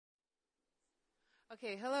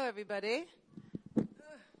Okay, hello everybody.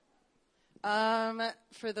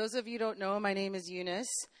 For those of you who don't know, my name is Eunice,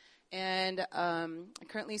 and I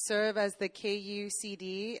currently serve as the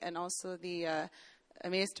KUCD and also the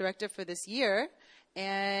Emmaus director for this year.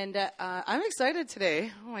 And I'm excited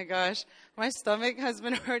today. Oh my gosh, my stomach has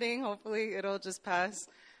been hurting. Hopefully it'll just pass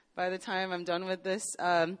by the time I'm done with this.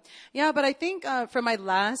 But I think for my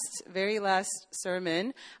very last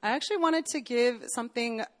sermon, I actually wanted to give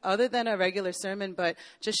something other than a regular sermon, but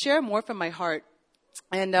just share more from my heart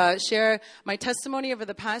and share my testimony over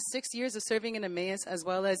the past 6 years of serving in Emmaus, as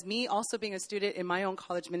well as me also being a student in my own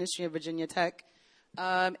college ministry at Virginia Tech.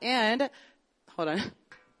 And hold on.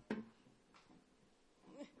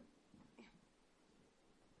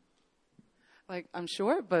 I'm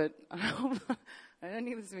sure, but I don't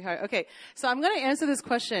need this to be hard. Okay, so I'm going to answer this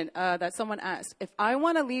question that someone asked. If I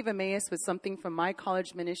want to leave Emmaus with something from my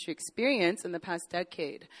college ministry experience in the past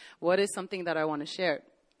decade, what is something that I want to share?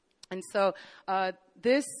 And so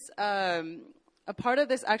a part of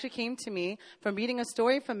this actually came to me from reading a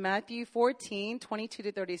story from Matthew 14, 22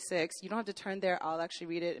 to 36. You don't have to turn there. I'll actually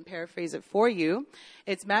read it and paraphrase it for you.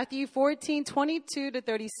 It's Matthew 14, 22 to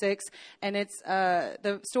 36, and it's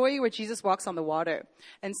the story where Jesus walks on the water.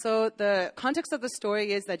 And so the context of the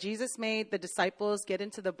story is that Jesus made the disciples get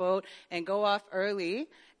into the boat and go off early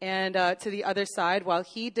and to the other side while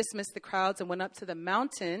he dismissed the crowds and went up to the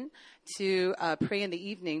mountain to pray in the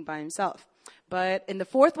evening by himself. But in the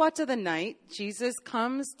fourth watch of the night, Jesus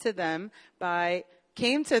came to them by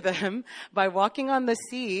walking on the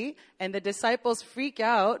sea, and the disciples freak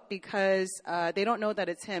out because they don't know that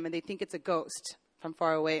it's him, and they think it's a ghost from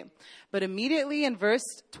far away. But immediately in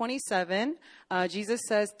verse 27, Jesus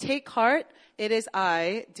says, "Take heart, it is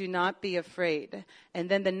I, do not be afraid." And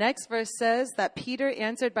then the next verse says that Peter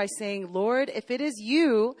answered by saying, "Lord, if it is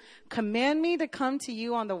you, command me to come to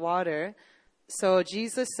you on the water." So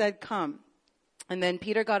Jesus said, "Come." And then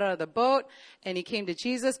Peter got out of the boat and he came to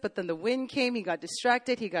Jesus, but then the wind came, he got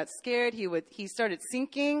distracted, he got scared, he started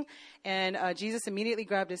sinking, and Jesus immediately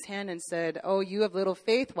grabbed his hand and said, "Oh, you have little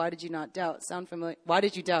faith, why did you not doubt?" Sound familiar? Why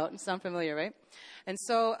did you doubt? Sound familiar, right? And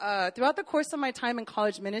so throughout the course of my time in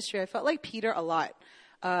college ministry, I felt like Peter a lot.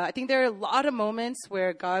 I think there are a lot of moments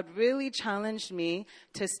where God really challenged me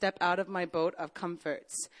to step out of my boat of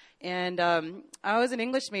comforts. And I was an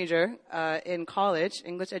English major in college,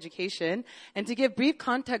 English education. And to give brief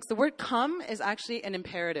context, the word come is actually an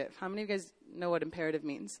imperative. How many of you guys know what imperative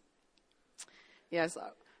means? Yes.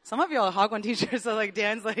 Some of y'all are Hagwon teachers, so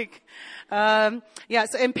Dan's so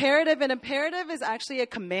imperative. An imperative is actually a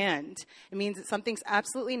command. It means that something's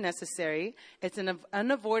absolutely necessary. It's an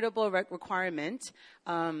unavoidable requirement.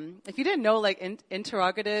 If you didn't know,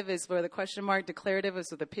 interrogative is where the question mark, declarative is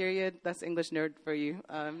with a period. That's English nerd for you.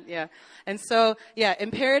 And so,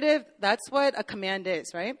 imperative, that's what a command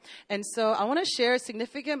is, right? And so I want to share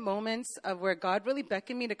significant moments of where God really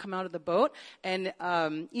beckoned me to come out of the boat. And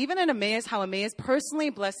even in Emmaus, how Emmaus personally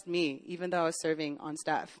blessed me, even though I was serving on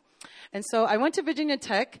staff. And so I went to Virginia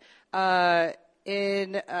Tech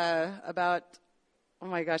in about, oh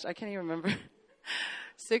my gosh, I can't even remember.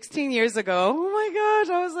 16 years ago. Oh my gosh,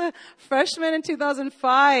 I was a freshman in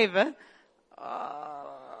 2005.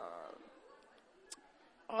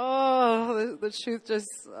 The truth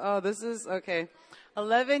this is, okay.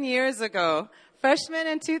 11 years ago. Freshman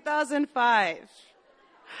in 2005.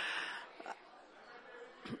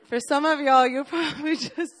 For some of y'all, you probably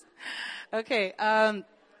just, okay.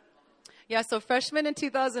 So freshman in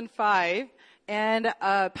 2005. And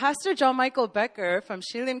Pastor John Michael Becker from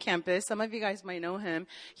Shilim campus, some of you guys might know him,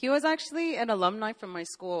 he was actually an alumni from my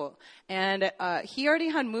school. And he already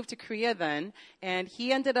had moved to Korea then, and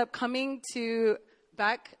he ended up coming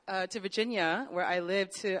back to Virginia, where I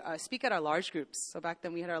lived, to speak at our large groups. So back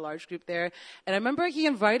then we had our large group there. And I remember he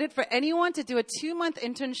invited for anyone to do a 2-month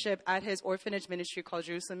internship at his orphanage ministry called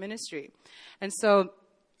Jerusalem Ministry. And so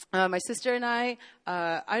my sister and I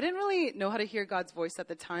didn't really know how to hear God's voice at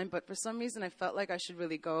the time, but for some reason I felt like I should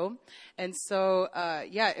really go. And so,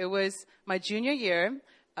 it was my junior year.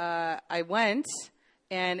 I went,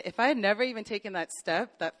 and if I had never even taken that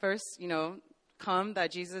step, that first, come that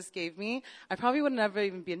Jesus gave me, I probably would have never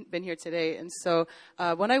even been here today. And so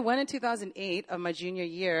when I went in 2008 of my junior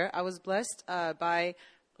year, I was blessed by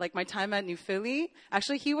my time at New Philly.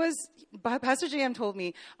 Actually, Pastor JM told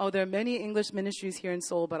me, "Oh, there are many English ministries here in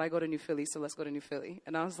Seoul, but I go to New Philly, so let's go to New Philly."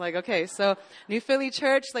 And I was like, okay, so New Philly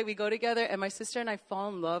church, we go together, and my sister and I fall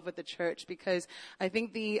in love with the church because I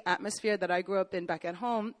think the atmosphere that I grew up in back at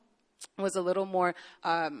home was a little more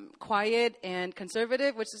quiet and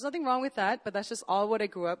conservative, which there's nothing wrong with that, but that's just all what I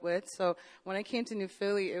grew up with. So when I came to New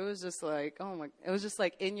Philly, it was just like, it was just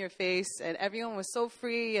like in your face, and everyone was so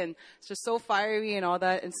free and just so fiery and all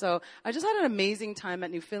that. And so I just had an amazing time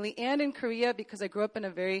at New Philly and in Korea, because I grew up in a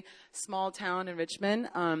very small town in Richmond.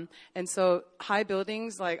 And so high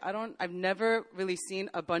buildings, I've never really seen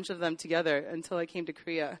a bunch of them together until I came to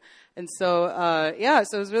Korea. And so,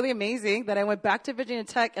 so it was really amazing that I went back to Virginia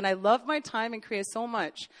Tech, and I loved my time in Korea so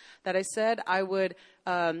much that I said I would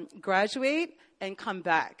graduate and come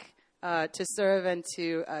back to serve and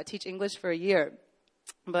to teach English for a year.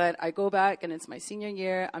 But I go back, and it's my senior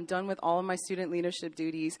year. I'm done with all of my student leadership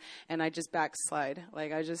duties, and I just backslide.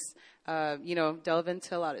 I just, delve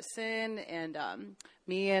into a lot of sin. And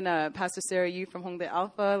me and Pastor Sarah Yu from Hongdae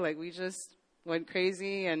Alpha, we just went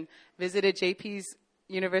crazy and visited JP's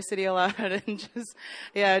university a lot, and it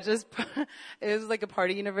was like a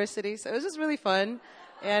party university, so it was just really fun.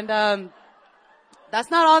 And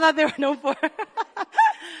that's not all that they were known for.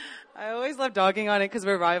 I always love dogging on it because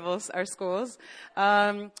we're rivals, our schools.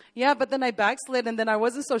 But then I backslid, and then I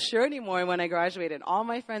wasn't so sure anymore when I graduated. All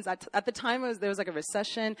my friends, at the time, there was like a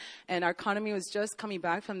recession, and our economy was just coming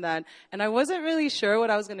back from that. And I wasn't really sure what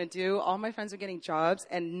I was going to do. All my friends were getting jobs,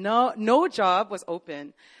 and no job was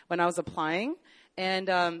open when I was applying. And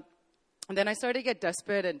then I started to get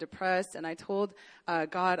desperate and depressed, and I told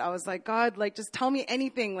God, I was like, God, just tell me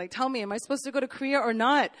anything. Tell me, am I supposed to go to Korea or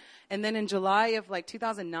not? And then in July of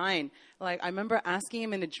 2009, I remember asking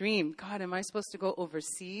him in a dream, God, am I supposed to go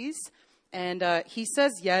overseas? And he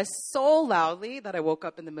says yes so loudly that I woke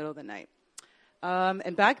up in the middle of the night.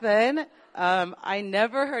 And back then, I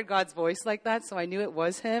never heard God's voice like that, so I knew it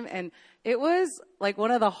was him. And it was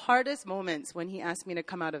one of the hardest moments when he asked me to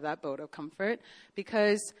come out of that boat of comfort,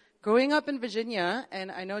 because growing up in Virginia,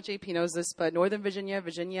 and I know JP knows this, but Northern Virginia,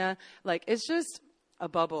 it's just a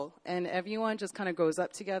bubble, and everyone just kind of grows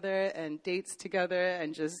up together and dates together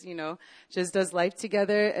and just does life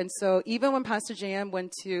together. And so even when Pastor JM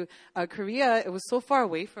went to Korea, it was so far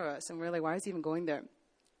away for us, and we were like, why is he even going there?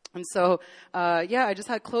 And so, I just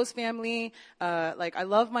had close family. I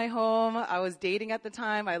love my home. I was dating at the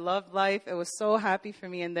time. I loved life. It was so happy for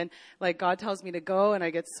me. And then, God tells me to go, and I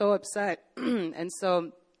get so upset. And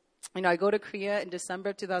so, I go to Korea in December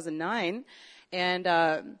of 2009.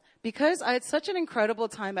 And because I had such an incredible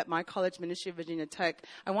time at my college ministry of Virginia Tech,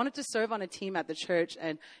 I wanted to serve on a team at the church.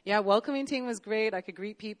 And welcoming team was great. I could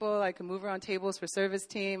greet people. I could move around tables for service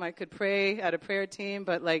team. I could pray at a prayer team.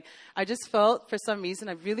 But I just felt for some reason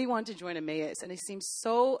I really wanted to join Emmaus, and it seemed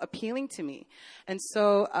so appealing to me. And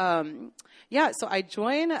so, so I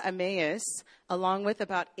joined Emmaus along with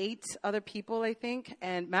about 8 other people, I think.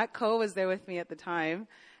 And Matt Coe was there with me at the time.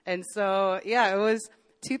 And so, it was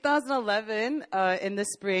 2011, in the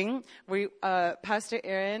spring, Pastor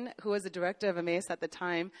Aaron, who was the director of Emmaus at the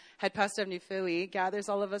time, head pastor of New Philly, gathers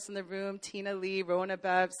all of us in the room: Tina Lee, Rona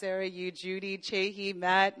Bab, Sarah Yu, Judy, Chae-hee,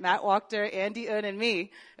 Matt Wachter, Andy Un, and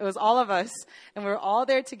me. It was all of us. And we were all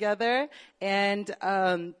there together, and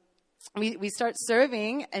we start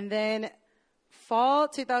serving, and then fall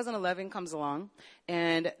 2011 comes along,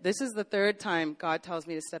 and this is the third time God tells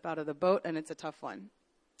me to step out of the boat, and it's a tough one.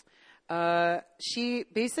 She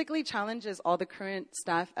basically challenges all the current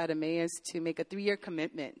staff at Emmaus to make a 3-year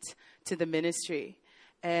commitment to the ministry.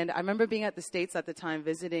 And I remember being at the States at the time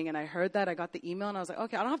visiting, and I heard that. I got the email, and I was like,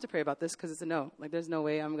 okay, I don't have to pray about this because it's a no. There's no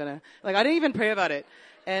way I'm going to, I didn't even pray about it.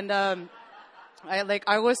 And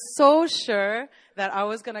I was so sure that I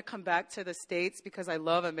was going to come back to the States because I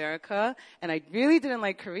love America, and I really didn't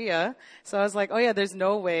like Korea. So I was like, oh yeah, there's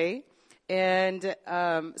no way. And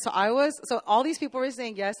so all these people were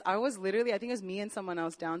saying yes. I was literally, I think it was me and someone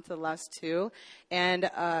else down to the last 2. And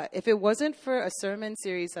if it wasn't for a sermon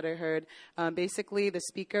series that I heard, basically the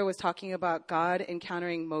speaker was talking about God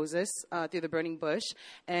encountering Moses through the burning bush.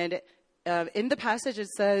 And in the passage it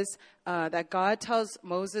says that God tells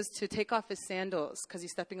Moses to take off his sandals because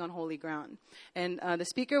he's stepping on holy ground. And the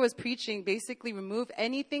speaker was preaching, basically remove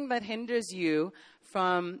anything that hinders you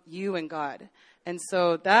from you and God. And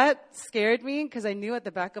so that scared me because I knew at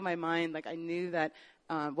the back of my mind, I knew that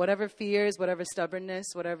whatever fears, whatever stubbornness,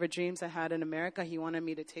 whatever dreams I had in America, he wanted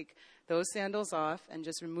me to take those sandals off and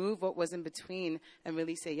just remove what was in between and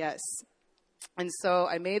really say yes. And so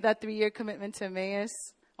I made that 3-year commitment to Emmaus.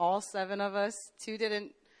 All 7 of us, 2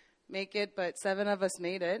 didn't make it, but 7 of us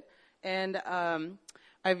made it. And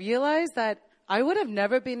I realized that I would have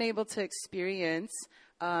never been able to experience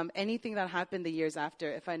anything that happened the years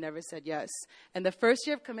after if I never said yes. And the first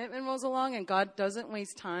year of commitment rolls along, and God doesn't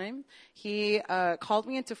waste time. He called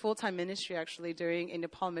me into full-time ministry, actually, during a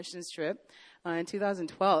Nepal missions trip in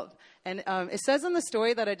 2012. And it says in the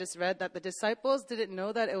story that I just read that the disciples didn't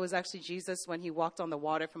know that it was actually Jesus when he walked on the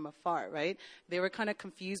water from afar, right? They were kind of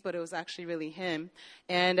confused, but it was actually really him.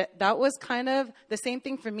 And that was kind of the same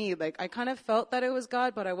thing for me. Like, I kind of felt that it was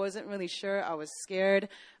God, but I wasn't really sure. I was scared.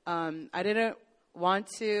 I didn't want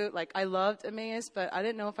to, like, I loved Emmaus, but I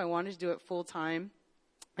didn't know if I wanted to do it full time.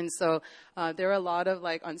 And so there were a lot of,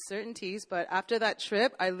 like, uncertainties. But after that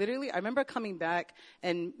trip, I remember coming back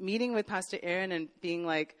and meeting with Pastor Aaron and being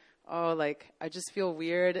like, oh, like, I just feel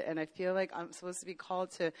weird, and I feel like I'm supposed to be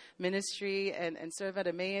called to ministry and serve at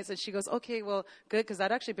Emmaus. And she goes, okay, well, good, because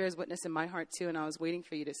that actually bears witness in my heart, too, and I was waiting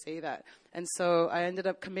for you to say that. And so I ended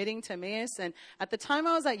up committing to Emmaus, and at the time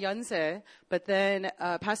I was at Yonsei, but then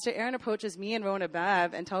Pastor Aaron approaches me and Rona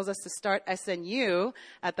Bav and tells us to start SNU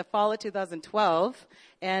at the fall of 2012.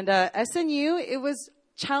 And SNU, it was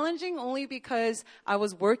challenging only because I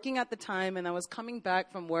was working at the time, and I was coming back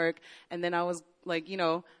from work, and then I was, like, you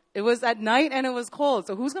know, it was at night and it was cold.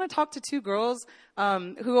 So who's going to talk to two girls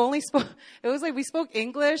who only spoke, it was like we spoke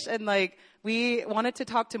English, and like we wanted to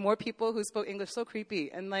talk to more people who spoke English. So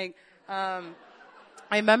creepy. And like, I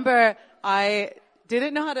remember I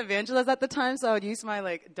didn't know how to evangelize at the time, so I would use my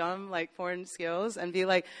like dumb like foreign skills and be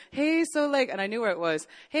like, hey, so like, and I knew where it was.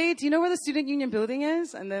 Hey, do you know where the student union building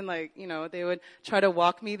is? And then like, you know, they would try to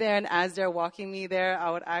walk me there, and as they're walking me there,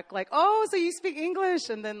 I would act like, oh, so you speak English?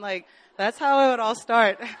 And then like, that's how it would all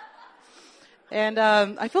start. And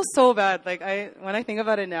I feel so bad, like when I think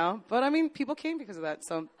about it now. But I mean, people came because of that.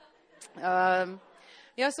 So,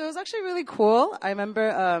 yeah, so it was actually really cool. I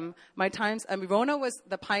remember my times. Rona was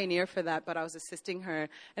the pioneer for that, but I was assisting her,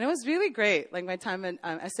 and it was really great. Like my time in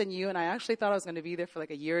SNU, and I actually thought I was going to be there for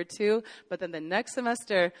like a year or two. But then the next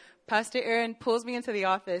semester, Pastor Erin pulls me into the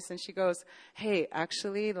office, and she goes, "Hey,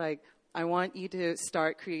 actually, like I want you to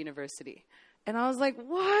start Korea University." And I was like,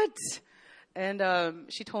 "What?"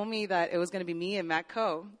 And she told me that it was going to be me and Matt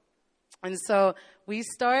Coe. And so we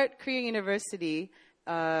start Korea University,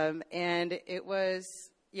 and it was,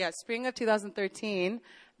 spring of 2013.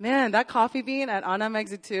 Man, that coffee bean at Annam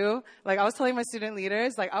Exit 2, like I was telling my student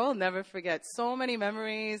leaders, like I will never forget so many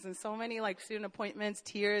memories and so many like student appointments,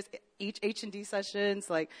 tears, each H&D sessions,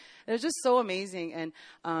 like it was just so amazing. And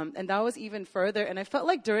that was even further. And I felt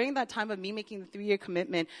like during that time of me making the 3-year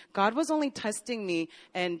commitment, God was only testing me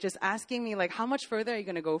and just asking me like, how much further are you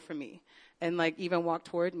going to go for me? And like even walk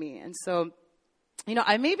toward me. And so, you know,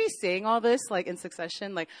 I may be saying all this like in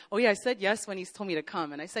succession, like, oh yeah, I said yes when he told me to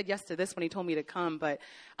come, and I said yes to this when he told me to come, but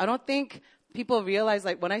I don't think people realize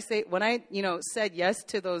like when I said yes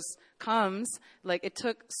to those comes, like it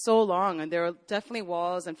took so long, and there were definitely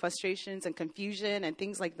walls and frustrations and confusion and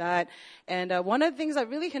things like that. And one of the things that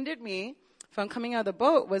really hindered me from coming out of the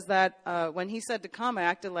boat was that when he said to come, I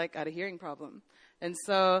acted like I had a hearing problem. And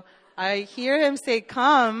so I hear him say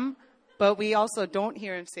come, but we also don't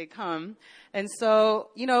hear him say come. And so,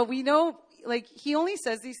 you know, we know, like, he only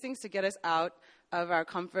says these things to get us out of our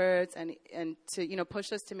comforts and to, you know,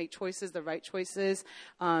 push us to make choices, the right choices.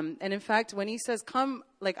 And in fact, when he says come,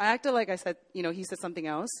 like, I acted like I said, you know, he said something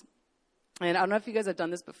else. And I don't know if you guys have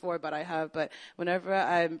done this before, but I have. But whenever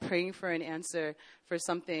I'm praying for an answer for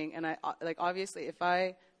something, and I, like, obviously, if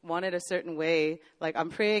I want it a certain way, like I'm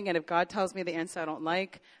praying, and if God tells me the answer I don't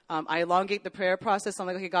like, I elongate the prayer process. I'm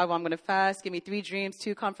like, okay, God, well, I'm going to fast. Give me 3 dreams,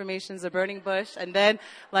 2 confirmations, a burning bush. And then,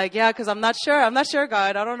 like, yeah, because I'm not sure,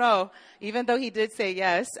 God. I don't know. Even though he did say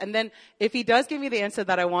yes. And then if he does give me the answer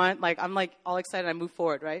that I want, like, I'm like all excited. I move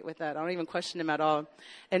forward, right, with that. I don't even question him at all.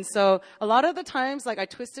 And so a lot of the times, like, I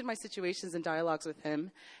twisted my situations and dialogues with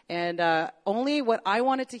him. And only what I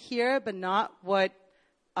wanted to hear, but not what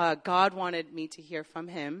God wanted me to hear from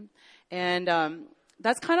him. And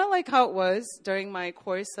that's kind of like how it was during my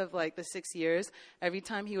course of like the 6 years. Every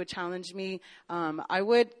time he would challenge me, I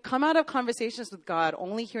would come out of conversations with God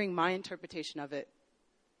only hearing my interpretation of it.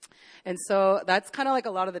 And so that's kind of like a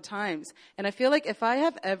lot of the times. And I feel like if I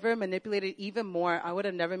have ever manipulated even more, I would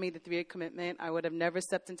have never made the 3-year commitment. I would have never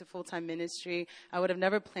stepped into full-time ministry. I would have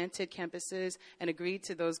never planted campuses and agreed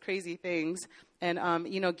to those crazy things. And,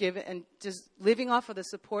 you know, and just living off of the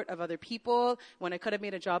support of other people when I could have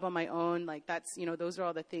made a job on my own. Like that's, you know, those are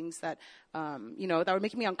all the things that, you know, that were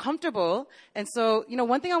making me uncomfortable. And so, you know,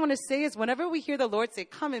 one thing I want to say is whenever we hear the Lord say,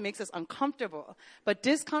 come, it makes us uncomfortable. But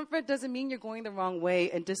discomfort doesn't mean you're going the wrong way.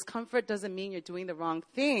 And discomfort doesn't mean you're doing the wrong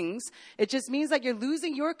things. It just means that you're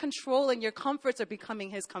losing your control and your comforts are becoming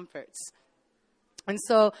his comforts. And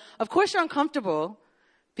so, of course, you're uncomfortable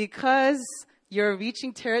because you're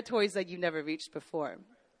reaching territories that you've never reached before,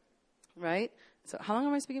 right? So how long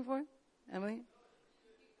am I speaking for, Emily?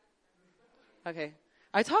 Okay.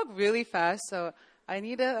 I talk really fast, so I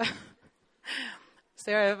need to...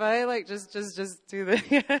 Sarah, if I like just do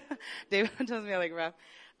the... David tells me I like rap.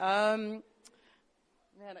 Man,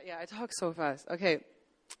 yeah, I talk so fast. Okay.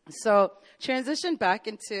 So transition back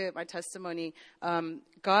into my testimony.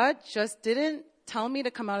 God just didn't tell me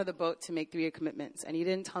to come out of the boat to make 3-year commitments. And he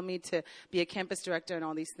didn't tell me to be a campus director and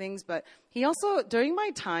all these things. But he also, during my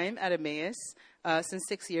time at Emmaus, since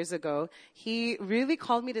 6 years ago, he really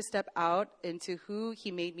called me to step out into who he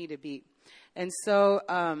made me to be. And so,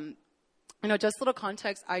 just a little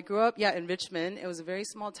context. I grew up, in Richmond. It was a very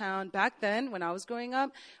small town. Back then, when I was growing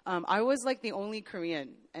up, I was like the only Korean.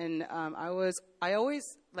 And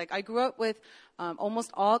I grew up with almost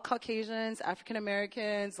all Caucasians, African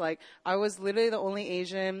Americans. Like, I was literally the only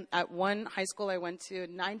Asian. At one high school I went to,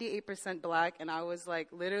 98% black, and I was like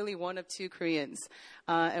literally one of 2 Koreans.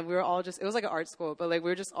 And we were all it was like an art school, but like we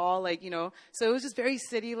were just all like, so it was just very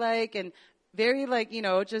city-like and very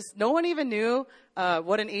just no one even knew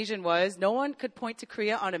what an Asian was. No one could point to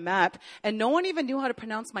Korea on a map, and no one even knew how to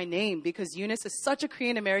pronounce my name because Eunice is such a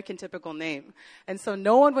Korean American typical name. And so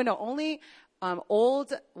no one would know. Only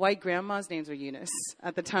old white grandmas' names were Eunice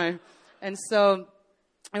at the time. And so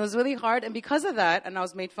it was really hard. And because of that, and I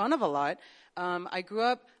was made fun of a lot, I grew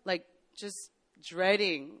up like just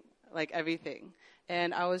dreading like everything.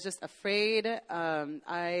 And I was just afraid.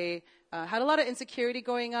 I had a lot of insecurity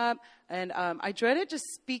growing up, and I dreaded just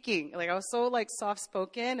speaking. Like I was so like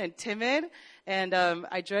soft-spoken and timid, and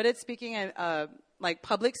I dreaded speaking and like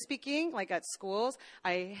public speaking, like at schools.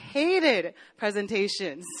 I hated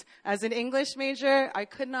presentations. As an English major, I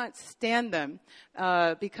could not stand them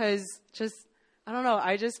because I don't know.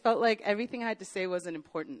 I just felt like everything I had to say wasn't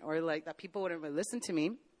important, or like that people wouldn't really listen to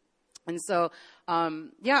me. And so,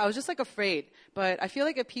 I was just like afraid. But I feel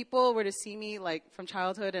like if people were to see me like from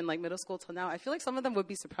childhood and like middle school till now, I feel like some of them would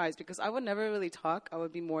be surprised because I would never really talk. I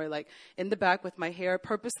would be more like in the back with my hair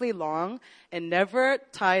purposely long and never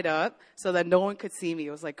tied up so that no one could see me.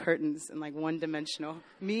 It was like curtains and like one dimensional.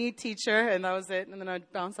 Me, teacher, and that was it. And then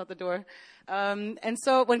I'd bounce out the door. And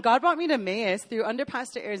so when God brought me to Emmaus through under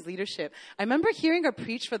Pastor Erin's leadership, I remember hearing her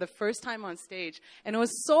preach for the first time on stage, and it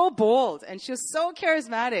was so bold, and she was so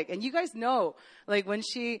charismatic. And you guys know, like when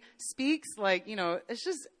she speaks, like, it's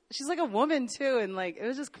just, she's like a woman too, and like, it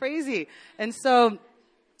was just crazy. And so,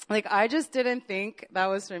 like, I just didn't think that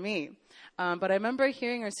was for me. But I remember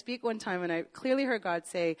hearing her speak one time, and I clearly heard God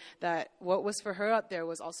say that what was for her up there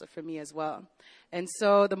was also for me as well. And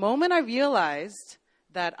so the moment I realized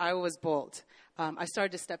that I was bold, I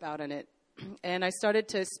started to step out on it. And I started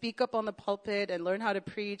to speak up on the pulpit and learn how to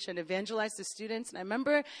preach and evangelize to students. And I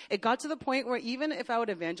remember it got to the point where even if I would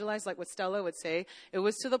evangelize, like what Stella would say, it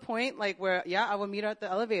was to the point like where, I would meet her at the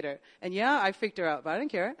elevator. And I freaked her out, but I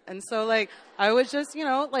didn't care. And so like, I would just,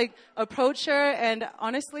 like approach her. And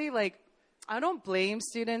honestly, like, I don't blame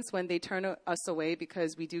students when they turn us away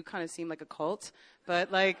because we do kind of seem like a cult.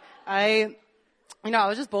 But like, I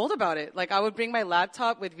was just bold about it. Like, I would bring my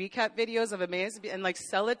laptop with recap videos of Emmaus and, like,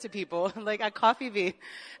 sell it to people, like, at Coffee Bean.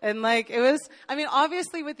 And, like, it was,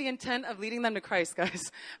 obviously with the intent of leading them to Christ, guys.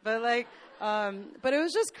 But, like, but it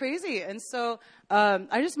was just crazy. And so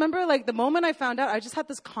I just remember, like, the moment I found out, I just had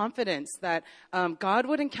this confidence that God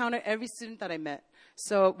would encounter every student that I met.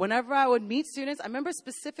 So whenever I would meet students, I remember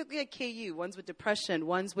specifically at KU, ones with depression,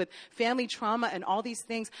 ones with family trauma and all these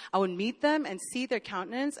things, I would meet them and see their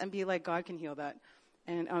countenance and be like, God can heal that.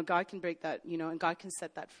 And God can break that, and God can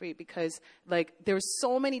set that free. Because, like, there were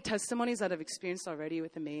so many testimonies that I've experienced already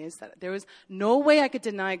with Emmaus that there was no way I could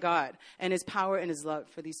deny God and his power and his love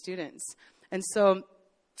for these students. And so,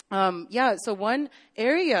 so one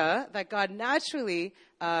area that God naturally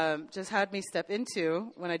just had me step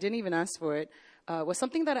into when I didn't even ask for it was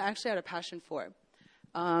something that I actually had a passion for.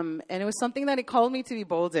 And it was something that he called me to be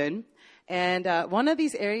bold in. And one of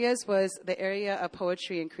these areas was the area of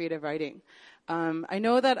poetry and creative writing. I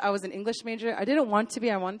know that I was an English major. I didn't want to be.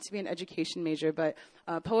 I wanted to be an education major. But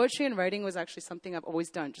poetry and writing was actually something I've always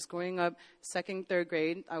done. Just growing up, 2nd, 3rd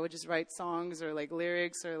grade, I would just write songs or like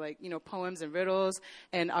lyrics or like, poems and riddles.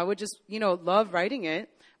 And I would just, love writing it.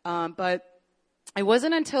 But it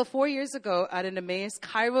wasn't until 4 years ago at an Emmaus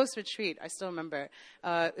Kairos retreat, I still remember.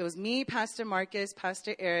 It was me, Pastor Marcus,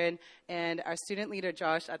 Pastor Erin, and our student leader,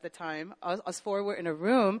 Josh, at the time. Us 4 were in a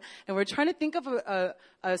room, and we were trying to think of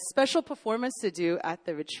a special performance to do at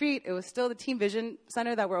the retreat. It was still the Team Vision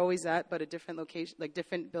Center that we're always at, but a different location, like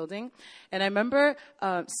different building. And I remember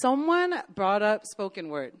someone brought up spoken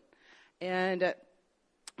word. And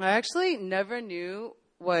I actually never knew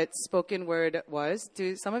what spoken word was?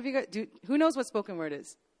 Do some of you guys, who knows what spoken word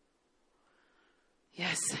is?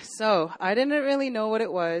 Yes. So I didn't really know what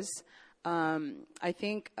it was. I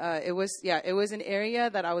think it was an area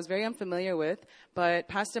that I was very unfamiliar with, but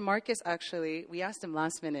Pastor Marcus actually, we asked him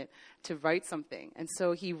last minute to write something. And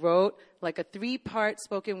so he wrote like a 3-part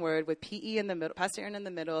spoken word with PE in the middle, Pastor Aaron in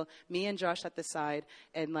the middle, me and Josh at the side.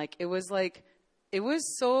 And it was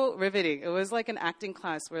so riveting. It was like an acting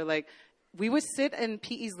class where we would sit in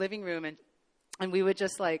PE's living room and we would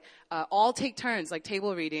just all take turns,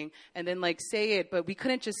 table reading, and then say it, but we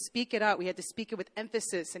couldn't just speak it out. We had to speak it with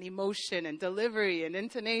emphasis and emotion and delivery and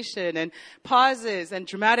intonation and pauses and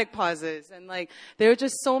dramatic pauses. And there were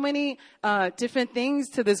just so many different things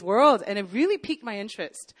to this world, and it really piqued my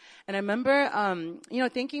interest. And I remember,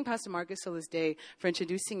 thanking Pastor Marcus till this day for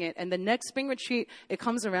introducing it. And the next spring retreat, it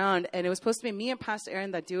comes around, and it was supposed to be me and Pastor Aaron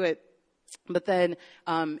that do it. But then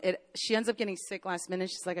she ends up getting sick last minute.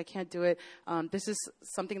 She's like, I can't do it. This is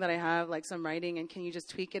something that I have, some writing, and can you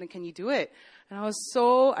just tweak it, and can you do it? And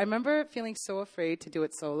I remember feeling so afraid to do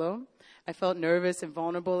it solo. I felt nervous and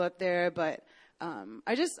vulnerable up there, but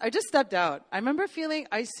I just stepped out. I remember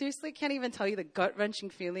I seriously can't even tell you the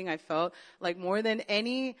gut-wrenching feeling I felt, more than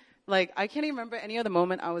any... I can't even remember any other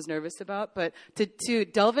moment I was nervous about, but to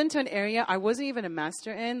delve into an area I wasn't even a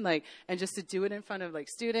master in, and just to do it in front of,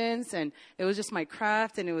 students, and it was just my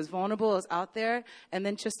craft, and it was vulnerable, it was out there, and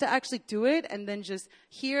then just to actually do it, and then just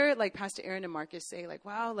hear, Pastor Aaron and Marcus say,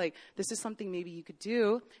 wow, this is something maybe you could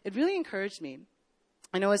do, it really encouraged me.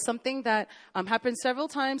 I know it's something that happened several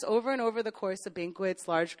times over and over the course of banquets,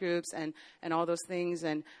 large groups, and all those things.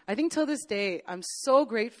 And I think till this day, I'm so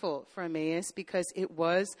grateful for Emmaus because it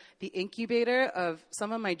was the incubator of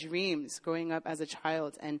some of my dreams growing up as a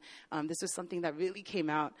child. And this was something that really came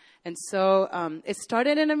out. And so it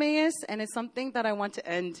started in Emmaus, and it's something that I want to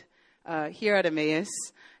end here at Emmaus.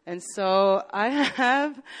 And so I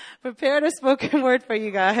have prepared a spoken word for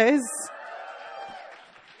you guys.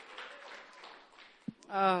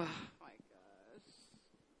 Oh, my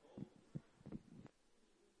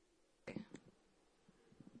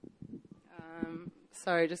gosh.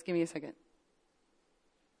 Sorry, just give me a second.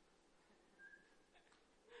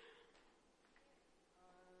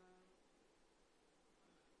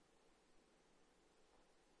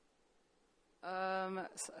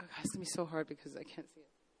 It's going to be so hard because I can't see it.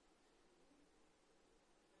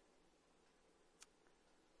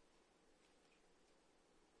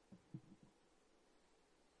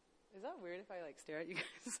 Is that weird if I stare at you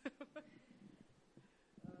guys?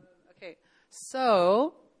 Okay,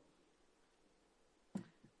 so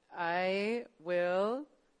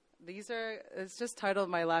it's just titled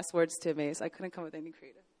My Last Words to Emmaus. I couldn't come with any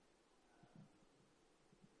creative.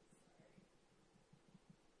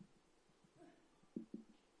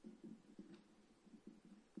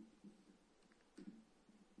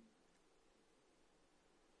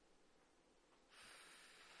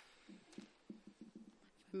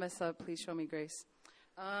 Mess up, please show me grace.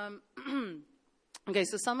 Okay,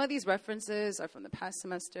 so some of these references are from the past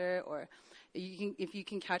semester, or if you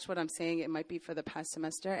can catch what I'm saying, it might be for the past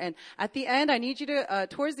semester. And at the end,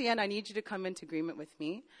 towards the end, I need you to come into agreement with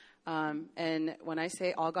me. And when I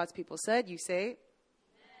say all God's people said, you say? Amen.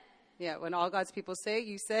 Yeah, when all God's people say,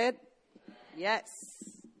 you said? Amen. Yes.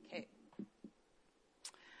 Okay.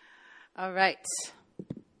 All right.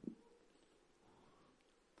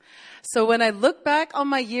 So when I look back on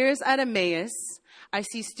my years at Emmaus, I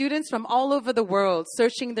see students from all over the world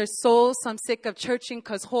searching their souls, some sick of churching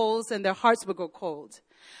because holes in their hearts would go cold.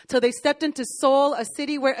 Till they stepped into Seoul, a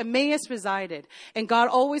city where Emmaus resided. And God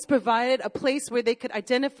always provided a place where they could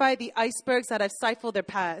identify the icebergs that have stifled their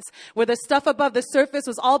paths, where the stuff above the surface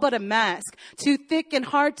was all but a mask, too thick and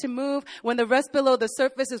hard to move, when the rest below the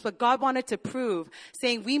surface is what God wanted to prove,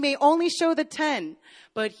 saying, we may only show the 10,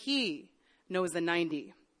 but He knows the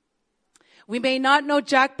 90. We may not know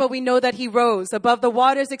Jack, but we know that he rose. Above the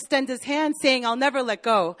waters extends his hand, saying, I'll never let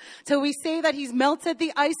go. Till we say that he's melted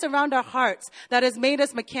the ice around our hearts that has made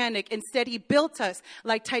us mechanic. Instead, he built us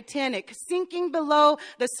like Titanic, sinking below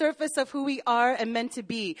the surface of who we are and meant to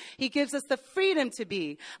be. He gives us the freedom to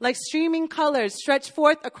be, like streaming colors stretched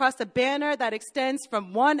forth across a banner that extends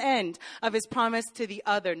from one end of his promise to the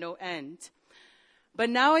other, no end. But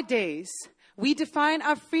nowadays, we define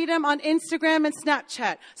our freedom on Instagram and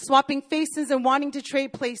Snapchat, swapping faces and wanting to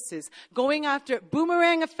trade places, going after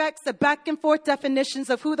boomerang effects, the back and forth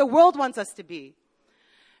definitions of who the world wants us to be.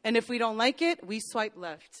 And if we don't like it, we swipe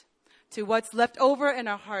left to what's left over in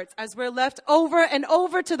our hearts, as we're left over and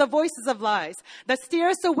over to the voices of lies that steer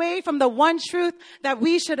us away from the one truth that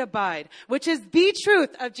we should abide, which is the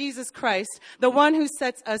truth of Jesus Christ, the one who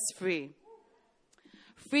sets us free.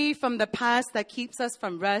 free from the past that keeps us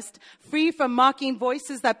from rest, free from mocking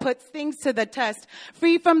voices that put things to the test,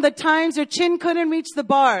 free from the times your chin couldn't reach the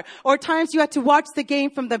bar, or times you had to watch the game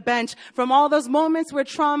from the bench, from all those moments where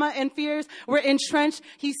trauma and fears were entrenched.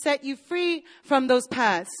 He set you free from those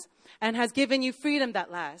paths and has given you freedom that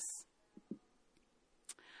lasts.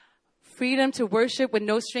 Freedom to worship with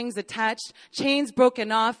no strings attached, chains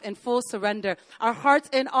broken off in full surrender. Our hearts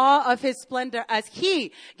in awe of his splendor as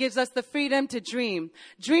he gives us the freedom to dream.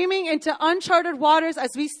 Dreaming into uncharted waters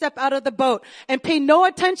as we step out of the boat and pay no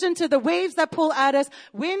attention to the waves that pull at us,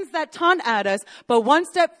 winds that taunt at us, but one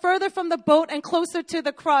step further from the boat and closer to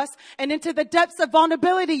the cross and into the depths of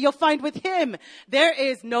vulnerability you'll find with him. There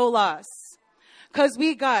is no loss. Because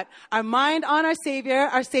we got our mind on our Savior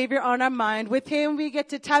on our mind. With him, we get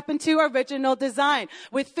to tap into original design.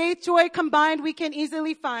 With faith, joy combined, we can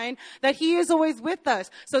easily find that he is always with us.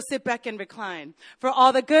 So sit back and recline. For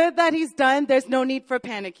all the good that he's done, there's no need for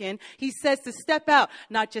panicking. He says to step out,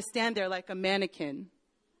 not just stand there like a mannequin.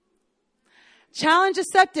 Challenge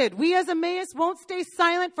accepted. We as Emmaus won't stay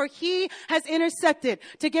silent, for he has intercepted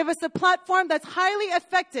to give us a platform that's highly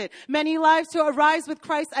affected many lives to arise with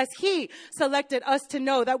Christ as he selected us to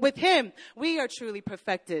know that with him we are truly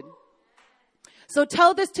perfected. So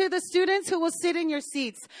tell this to the students who will sit in your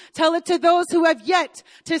seats. Tell it to those who have yet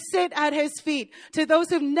to sit at his feet. To those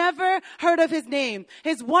who've never heard of his name.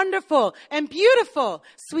 His wonderful and beautiful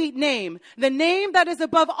sweet name. The name that is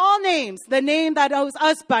above all names. The name that knows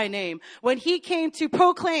us by name. When he came to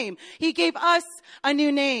proclaim, he gave us a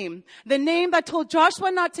new name. The name that told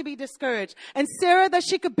Joshua not to be discouraged. And Sarah that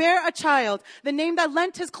she could bear a child. The name that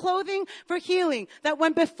lent his clothing for healing. That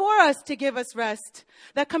went before us to give us rest.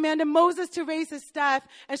 That commanded Moses to raise his staff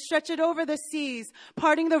and stretch it over the seas,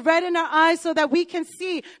 parting the red in our eyes so that we can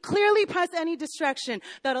see clearly past any distraction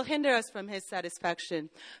that'll hinder us from his satisfaction.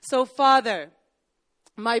 So, Father,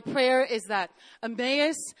 my prayer is that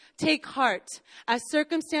Emmaus take heart. As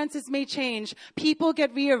circumstances may change, people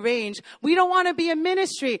get rearranged. We don't want to be a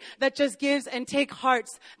ministry that just gives and take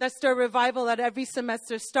hearts that stir revival at every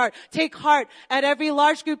semester start. Take heart at every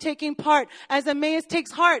large group taking part. As Emmaus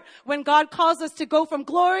takes heart when God calls us to go from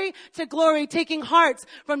glory to glory, taking hearts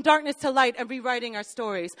from darkness to light and rewriting our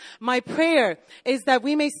stories. My prayer is that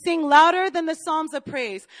we may sing louder than the Psalms of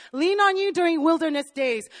praise. Lean on you during wilderness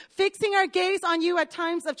days, fixing our gaze on you at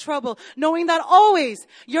times of trouble, knowing that always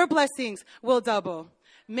your blessings will double.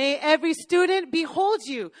 May every student behold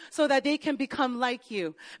you so that they can become like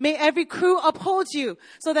you. May every crew uphold you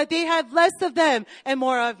so that they have less of them and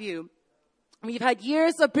more of you. We've had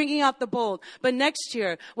years of bringing out the bold, but next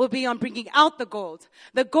year will be on bringing out the gold.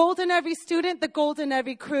 The gold in every student, the gold in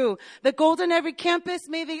every crew, the gold in every campus,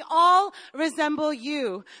 may they all resemble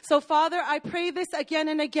you. So Father, I pray this again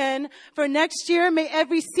and again. For next year, may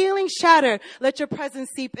every ceiling shatter, let your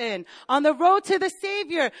presence seep in. On the road to the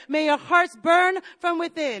Savior, may your hearts burn from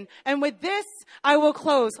within. And with this, I will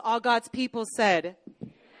close. All God's people said,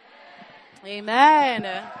 Amen.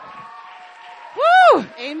 Amen. Woo!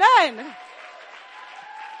 Amen.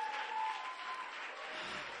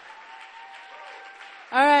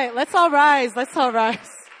 All right, let's all rise. Let's all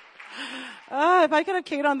rise. Oh, if I could have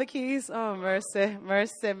Kate on the keys. Oh, mercy,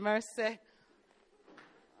 mercy, mercy.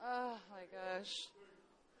 Oh, my gosh.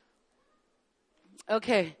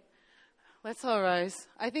 Okay, let's all rise.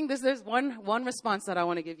 I think there's one response that I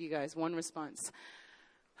want to give you guys. One response.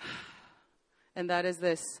 And that is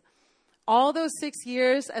this. All those 6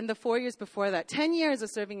 years and the 4 years before that, 10 years of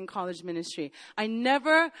serving in college ministry, I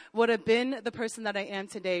never would have been the person that I am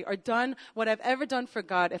today or done what I've ever done for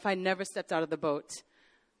God if I never stepped out of the boat.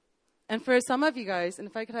 And for some of you guys,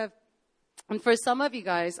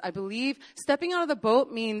 I believe stepping out of the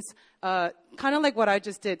boat means kind of like what I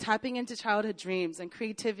just did, tapping into childhood dreams and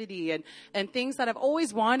creativity and things that I've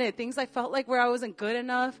always wanted, things I felt like where I wasn't good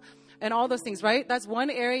enough. And all those things, right? That's one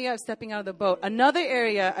area of stepping out of the boat. Another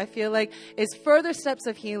area, I feel like, is further steps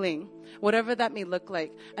of healing, whatever that may look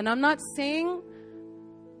like. And I'm not saying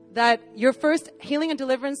that your first healing and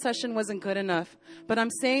deliverance session wasn't good enough, but I'm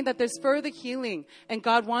saying that there's further healing, and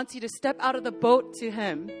God wants you to step out of the boat to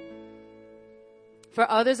him. For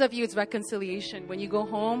others of you, it's reconciliation. When you go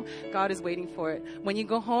home, God is waiting for it. When you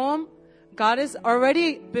go home, God is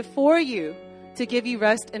already before you to give you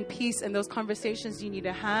rest and peace in those conversations you need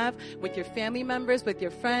to have with your family members, with your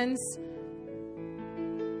friends,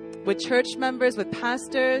 with church members, with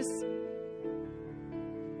pastors.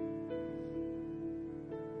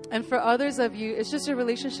 And for others of you, it's just your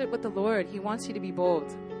relationship with the Lord. He wants you to be bold.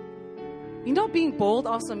 You know, being bold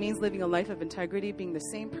also means living a life of integrity, being the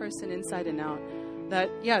same person inside and out. that,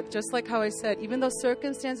 yeah, just like how I said, even though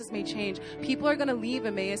circumstances may change, people are going to leave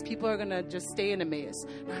Emmaus, people are going to just stay in Emmaus.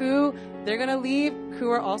 Crew, they're going to leave, crew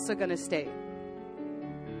are also going to stay.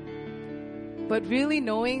 But really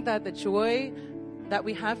knowing that the joy that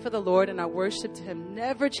we have for the Lord and our worship to Him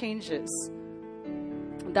never changes.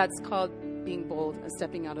 That's called being bold and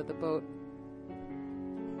stepping out of the boat.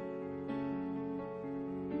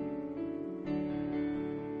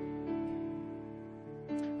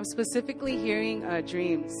 I'm specifically hearing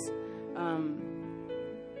dreams.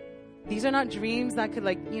 These are not dreams that could,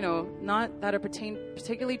 not that are pertain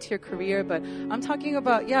particularly to your career, but I'm talking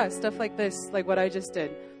about, stuff like this, like what I just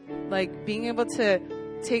did. Like being able to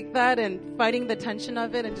take that and fighting the tension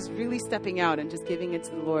of it and just really stepping out and just giving it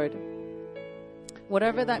to the Lord.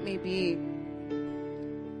 Whatever that may be.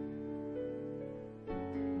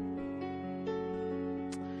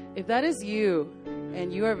 If that is you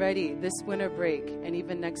and you are ready this winter break and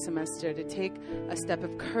even next semester to take a step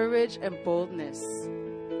of courage and boldness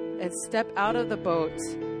and step out of the boat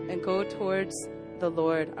and go towards the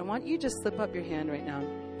Lord, I want you to just slip up your hand right now.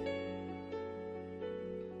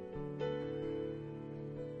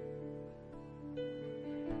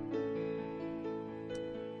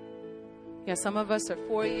 Yeah, some of us are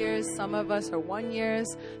 4 years, some of us are 1 year,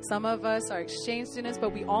 some of us are exchange students,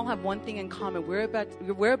 but we all have one thing in common. We're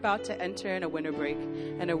about to enter in a winter break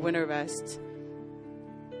and a winter rest.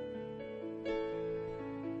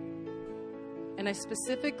 And I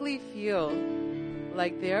specifically feel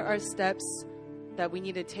like there are steps that we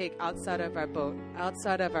need to take outside of our boat,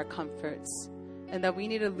 outside of our comforts, and that we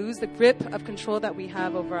need to lose the grip of control that we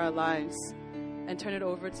have over our lives and turn it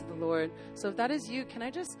over to the Lord. So if that is you, can I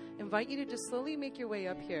just invite you to just slowly make your way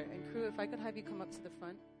up here? And crew, if I could have you come up to the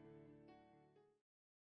front.